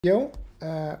Video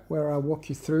where I walk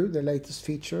you through the latest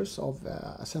features of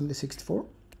Assembly64.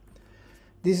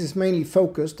 This is mainly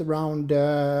focused around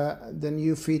the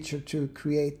new feature to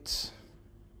create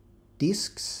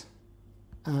disks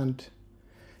and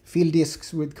fill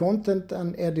disks with content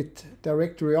and edit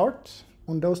directory art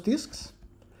on those disks.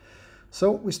 So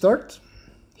we start.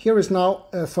 Here is now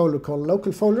a folder called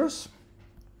local folders.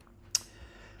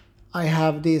 I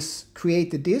have this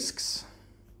created disks,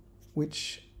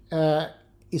 which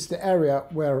is the area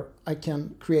where I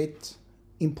can create,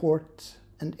 import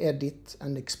and edit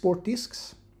and export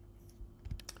disks.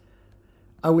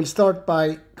 I will start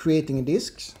by creating a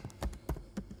disk.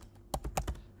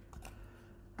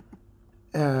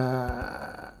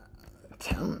 I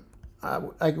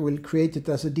will create it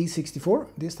as a D64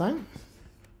 this time.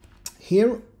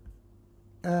 Here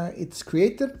it's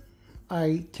created.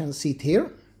 I can see it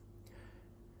here.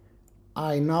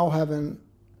 I now have an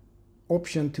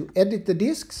option to edit the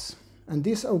disks, and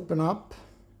this open up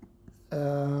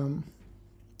a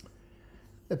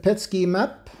pet scheme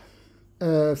map,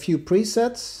 a few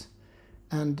presets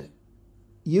and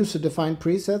user-defined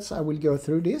presets. I will go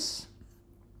through this,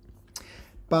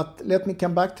 but let me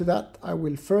come back to that. I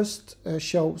will first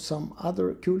show some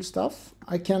other cool stuff.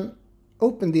 I can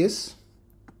open this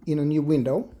in a new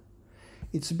window.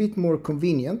 It's a bit more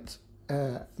convenient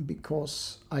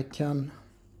because I can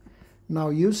now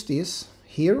use this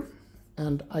here,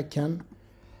 and I can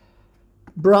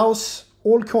browse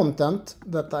all content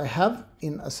that I have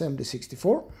in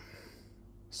Assembly64.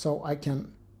 So I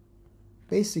can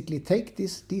basically take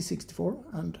this D64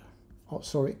 and, oh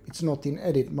sorry, it's not in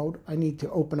edit mode. I need to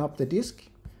open up the disk.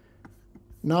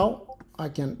 Now I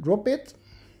can drop it.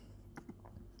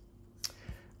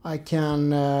 I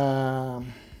can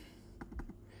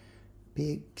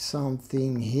pick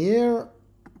something here.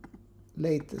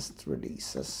 Latest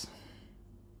releases.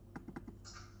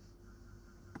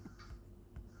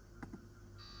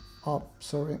 Oh,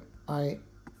 sorry, I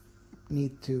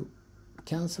need to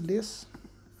cancel this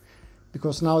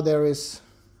because now there is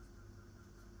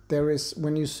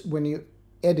when you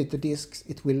edit the disks,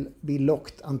 it will be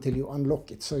locked until you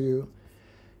unlock it. So you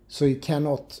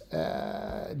cannot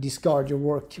discard your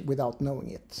work without knowing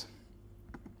it.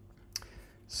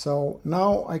 So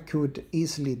now I could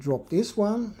easily drop this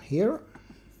one here.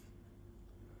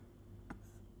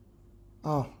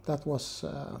 Ah, that was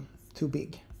too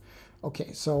big.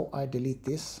 Okay, so I delete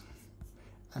this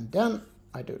and then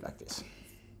I do like this.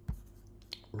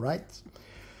 Right.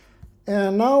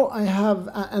 And now I have,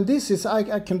 and this is,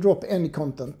 I can drop any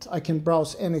content. I can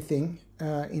browse anything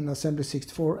in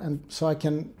Assembly64, and so I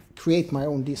can create my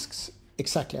own disks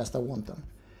exactly as I want them.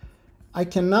 I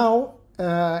can now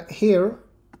here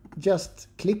just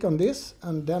click on this,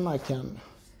 and then I can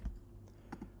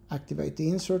activate the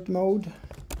insert mode.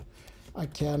 I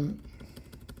can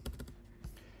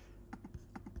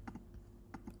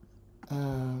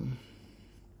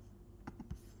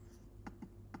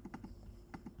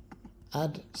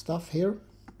add stuff here.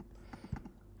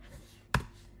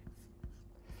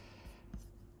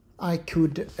 I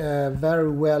could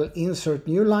very well insert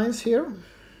new lines here.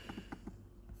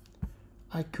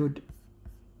 I could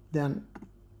then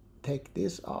take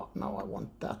this. Oh, now I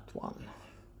want that one.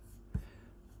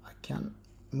 I can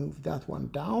move that one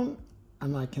down,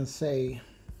 and I can say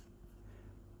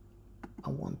I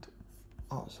want,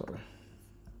 oh sorry,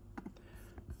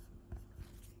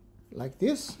 like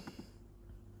this.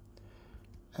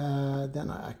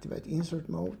 Then I activate insert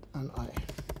mode and I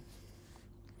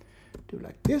do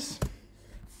like this.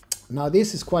 Now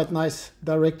this is quite nice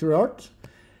directory art.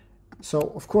 So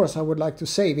of course I would like to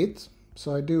save it.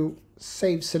 So I do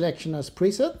save selection as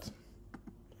preset.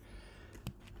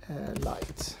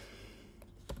 Light.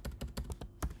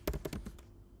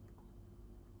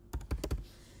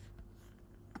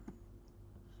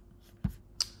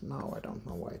 Now I don't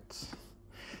know why it's...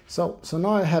 So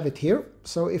now I have it here.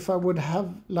 So if I would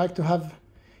like to have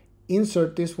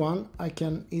insert this one, I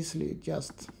can easily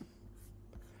just...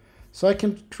 So I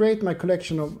can create my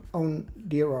collection of own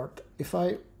deer art. If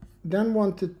I then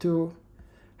wanted to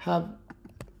have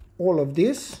all of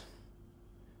this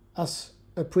as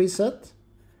a preset,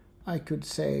 I could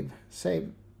save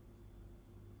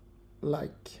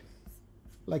like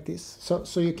this.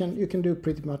 So you can do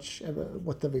pretty much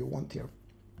whatever you want here.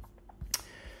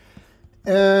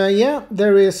 Yeah,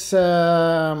 there is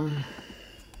a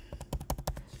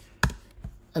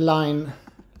line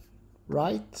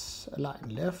right, a line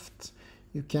left.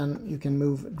 You can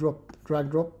move,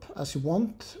 drag, drop as you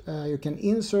want. You can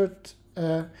insert.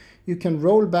 You can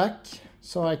roll back,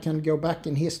 so I can go back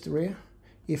in history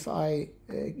if I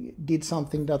did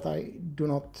something that I do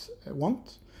not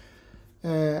want.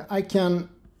 I can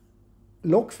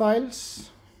lock files,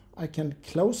 I can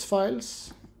close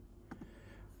files,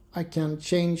 I can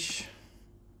change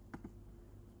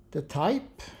the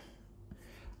type,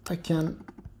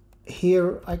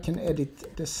 here I can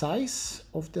edit the size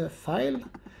of the file,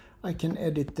 I can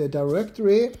edit the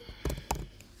directory,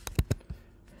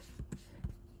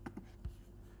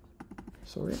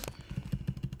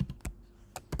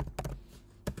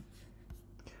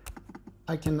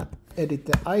 I can edit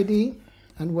the ID,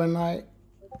 and when I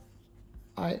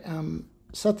am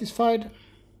satisfied,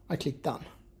 I click done,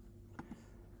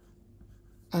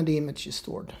 and the image is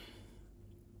stored.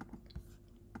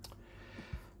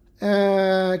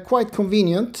 Quite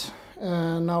convenient.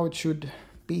 Now it should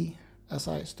be as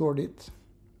I stored it.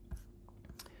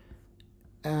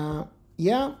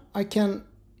 Yeah, I can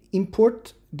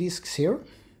import disks here.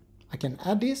 I can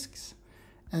add disks,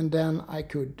 and then I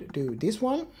could do this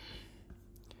one.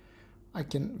 I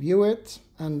can view it,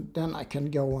 and then I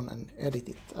can go on and edit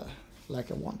it like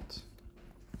I want.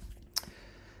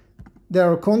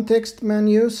 There are context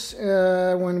menus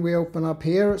when we open up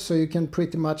here, so you can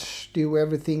pretty much do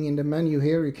everything in the menu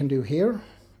here you can do here.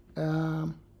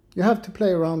 You have to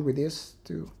play around with this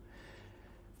to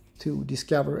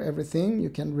discover everything. You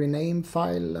can rename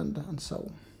file and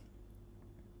so.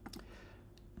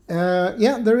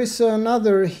 Yeah, there is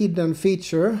another hidden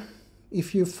feature.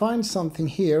 If you find something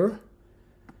here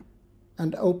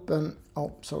and open,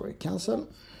 oh sorry, cancel.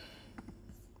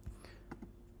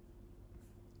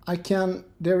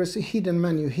 There is a hidden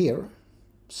menu here.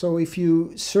 So if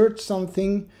you search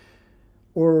something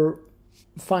or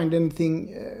find anything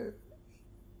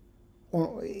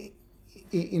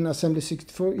in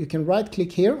Assembly64, you can right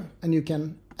click here and you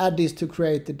can add this to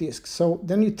create the disk. So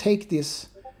then you take this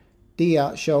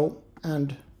dia show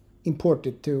and import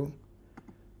it to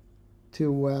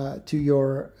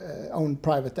your own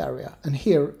private area, and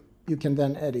here you can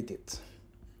then edit it.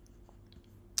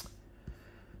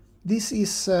 This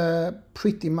is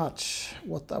pretty much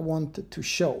what I wanted to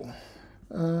show.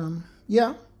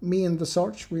 Yeah, me and the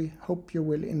Sarge, we hope you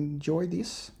will enjoy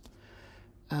this.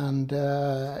 And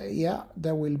yeah,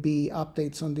 there will be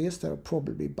updates on this. There are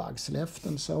probably bugs left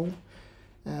and so.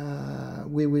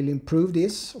 We will improve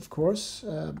this, of course,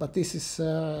 but this is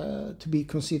to be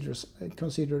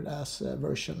considered as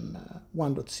version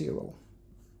 1.0.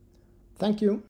 Thank you.